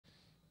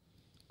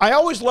I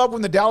always loved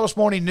when the Dallas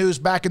Morning News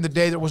back in the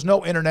day, there was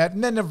no internet,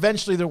 and then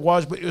eventually there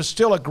was, but it was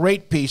still a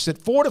great piece that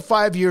 4 to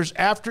 5 years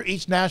after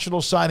each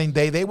National Signing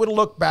Day, they would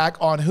look back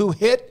on who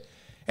hit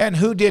and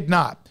who did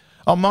not.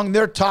 Among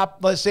their top,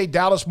 let's say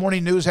Dallas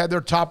Morning News had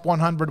their top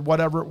 100,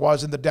 whatever it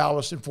was, in the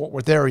Dallas and Fort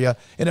Worth area,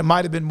 and it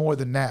might have been more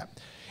than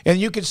that. And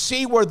you could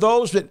see where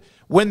those that,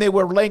 when they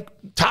were ranked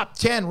top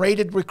 10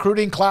 rated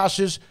recruiting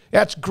classes,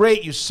 that's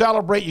great. You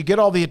celebrate, you get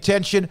all the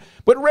attention.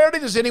 But rarely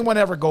does anyone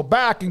ever go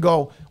back and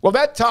go, well,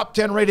 that top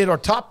 10 rated or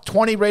top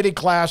 20 rated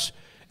class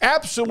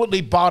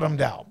absolutely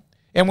bottomed out.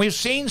 And we've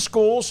seen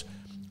schools,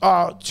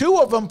 two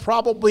of them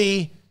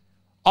probably,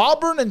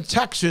 Auburn and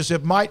Texas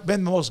have might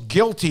been the most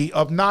guilty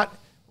of not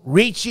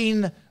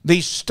reaching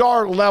the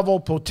star level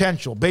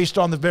potential based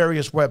on the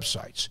various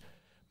websites.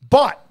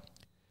 But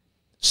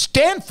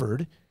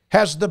Stanford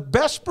has the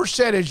best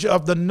percentage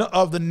of the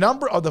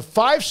number of the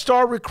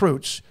 5-star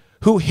recruits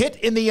who hit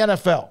in the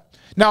NFL.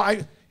 Now,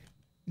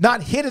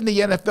 not hit in the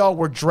NFL,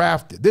 were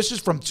drafted. This is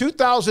from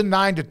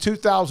 2009 to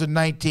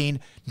 2019,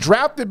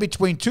 drafted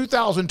between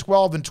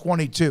 2012 and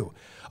 22.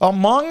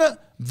 Among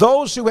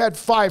those who had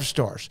 5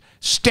 stars,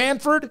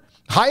 Stanford,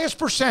 highest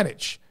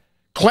percentage.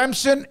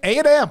 Clemson,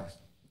 A&M,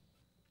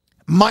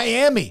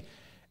 Miami,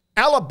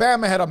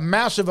 Alabama had a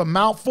massive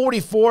amount,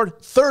 44,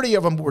 30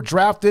 of them were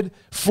drafted.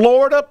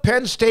 Florida,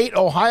 Penn State,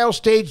 Ohio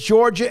State,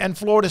 Georgia, and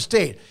Florida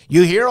State.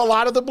 You hear a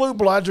lot of the Blue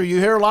Bloods, or you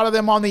hear a lot of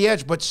them on the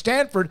edge, but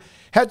Stanford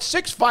had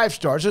 6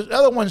 5-stars. The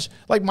other ones,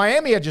 like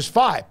Miami, had just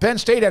 5. Penn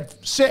State had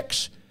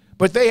 6,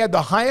 but they had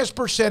the highest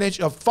percentage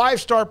of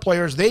 5-star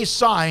players they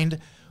signed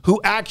who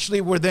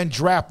actually were then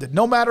drafted,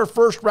 no matter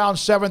 1st round,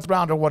 7th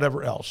round, or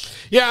whatever else.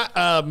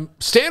 Yeah,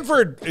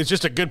 Stanford is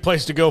just a good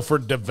place to go for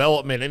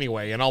development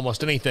anyway, in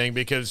almost anything,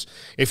 because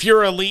if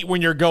you're elite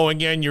when you're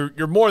going in,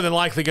 you're more than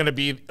likely going to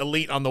be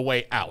elite on the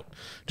way out,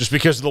 just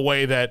because of the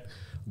way that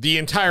the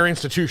entire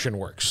institution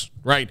works,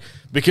 right?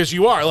 Because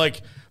you are,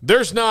 like,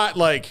 there's not,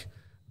 like,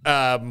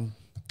 and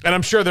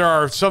I'm sure there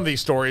are some of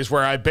these stories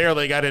where I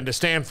barely got into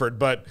Stanford,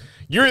 but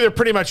you're either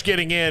pretty much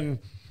getting in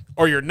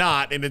or you're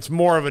not, and it's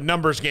more of a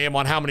numbers game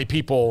on how many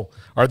people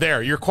are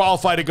there. You're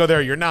qualified to go there,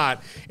 you're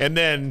not. And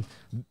then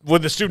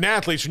with the student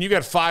athletes, when you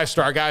got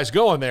 5-star guys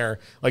going there,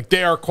 like,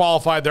 they are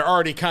qualified, they're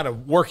already kind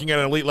of working at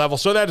an elite level.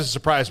 So that doesn't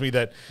surprise me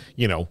that,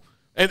 you know,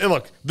 and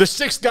look, the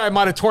 6th guy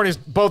might have torn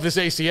both his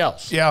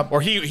ACLs. Yeah.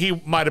 Or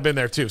he might have been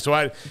there too. So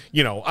I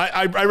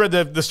read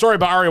the story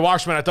about Ari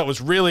Washman. I thought was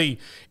really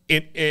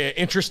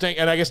interesting.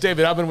 And I guess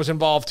David Ubben was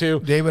involved too.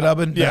 David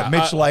Ubben, yeah.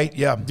 Mitch Light,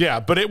 yeah. Yeah,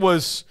 but it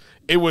was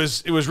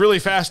really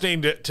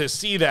fascinating to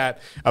see that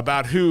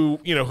about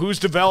who's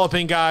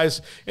developing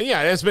guys. And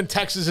yeah, it has been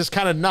Texas's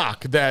kind of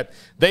knock that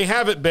they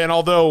haven't been,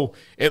 although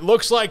it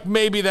looks like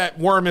maybe that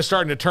worm is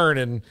starting to turn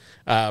and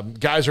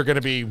guys are going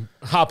to be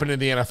hopping in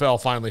the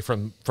NFL finally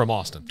from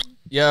Austin.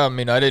 Yeah, I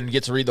mean, I didn't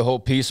get to read the whole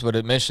piece, but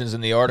it mentions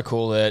in the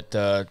article that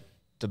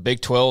the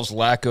Big 12's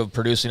lack of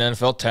producing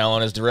NFL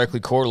talent is directly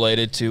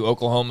correlated to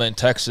Oklahoma and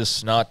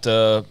Texas,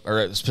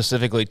 or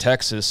specifically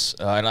Texas.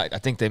 And I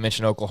think they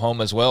mentioned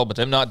Oklahoma as well, but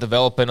them not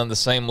developing on the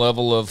same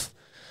level of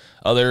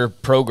other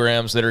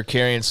programs that are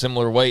carrying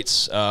similar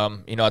weights.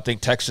 I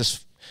think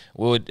Texas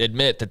would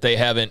admit that they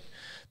haven't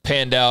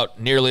panned out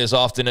nearly as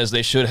often as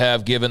they should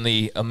have, given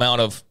the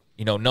amount of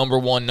number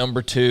 1,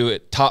 number 2,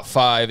 top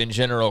 5 in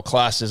general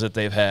classes that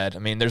they've had. I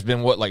mean, there's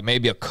been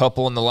maybe a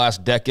couple in the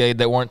last decade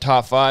that weren't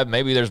top 5.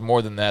 Maybe there's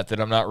more than that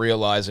I'm not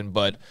realizing.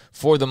 But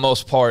for the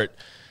most part,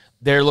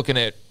 they're looking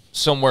at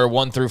somewhere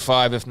 1 through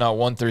 5, if not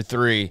 1 through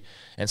 3.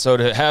 And so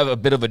to have a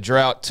bit of a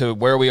drought to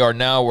where we are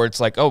now, where it's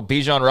like, oh,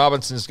 Bijan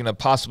Robinson is going to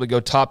possibly go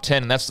top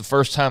 10, and that's the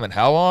first time in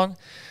how long?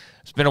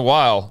 It's been a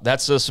while.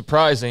 That's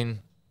surprising.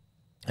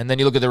 And then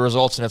you look at the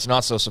results, and it's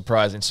not so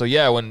surprising. So,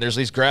 yeah, when there's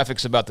these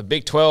graphics about the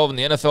Big 12 and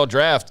the NFL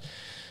draft,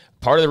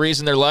 part of the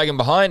reason they're lagging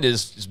behind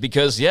is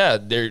because, yeah,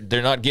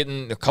 they're not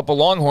getting a couple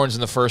Longhorns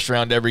in the first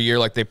round every year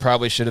like they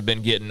probably should have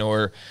been getting.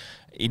 Or,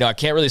 I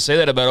can't really say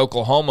that about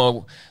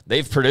Oklahoma.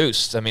 They've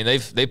produced. I mean,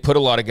 they've put a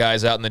lot of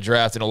guys out in the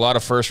draft and a lot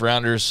of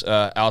first-rounders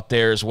out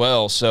there as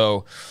well.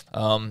 So,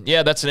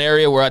 yeah, that's an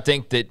area where I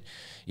think that,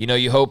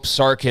 you hope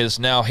Sark has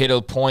now hit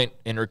a point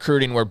in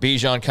recruiting where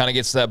Bijan kind of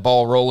gets that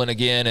ball rolling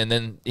again, and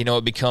then,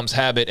 it becomes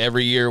habit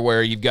every year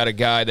where you've got a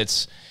guy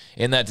that's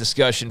in that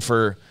discussion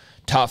for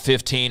top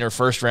 15 or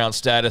first-round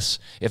status,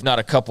 if not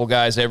a couple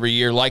guys every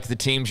year, like the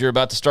teams you're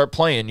about to start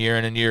playing year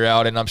in and year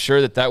out. And I'm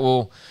sure that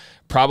will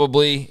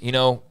probably,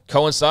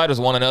 coincide with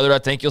one another. I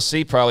think you'll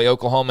see probably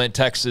Oklahoma and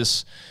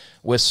Texas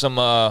with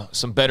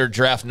some better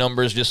draft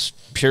numbers,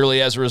 just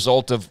purely as a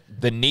result of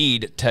the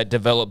need to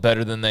develop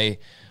better than they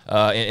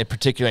in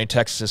particular in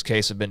Texas'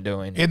 case, have been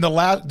doing.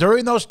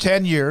 During those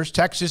 10 years,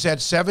 Texas had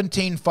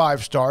 17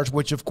 5-stars,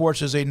 which, of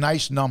course, is a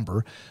nice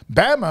number.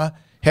 Bama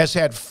has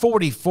had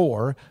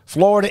 44,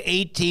 Florida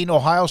 18,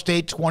 Ohio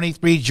State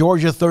 23,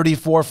 Georgia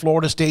 34,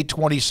 Florida State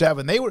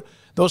 27.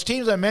 Those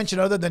teams I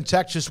mentioned, other than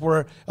Texas,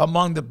 were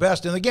among the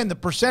best. And, again, the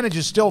percentage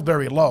is still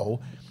very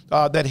low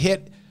that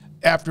hit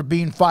after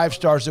being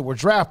 5-stars that were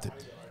drafted.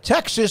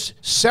 Texas,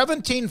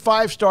 17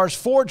 5-stars,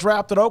 4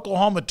 drafted,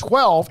 Oklahoma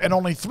 12, and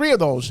only 3 of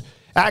those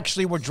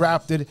actually were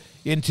drafted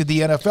into the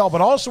NFL.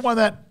 But also on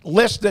that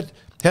list that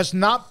has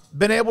not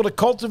been able to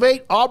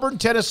cultivate, Auburn,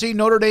 Tennessee,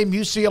 Notre Dame,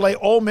 UCLA,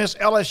 Ole Miss,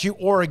 LSU,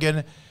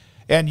 Oregon,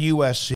 and USC.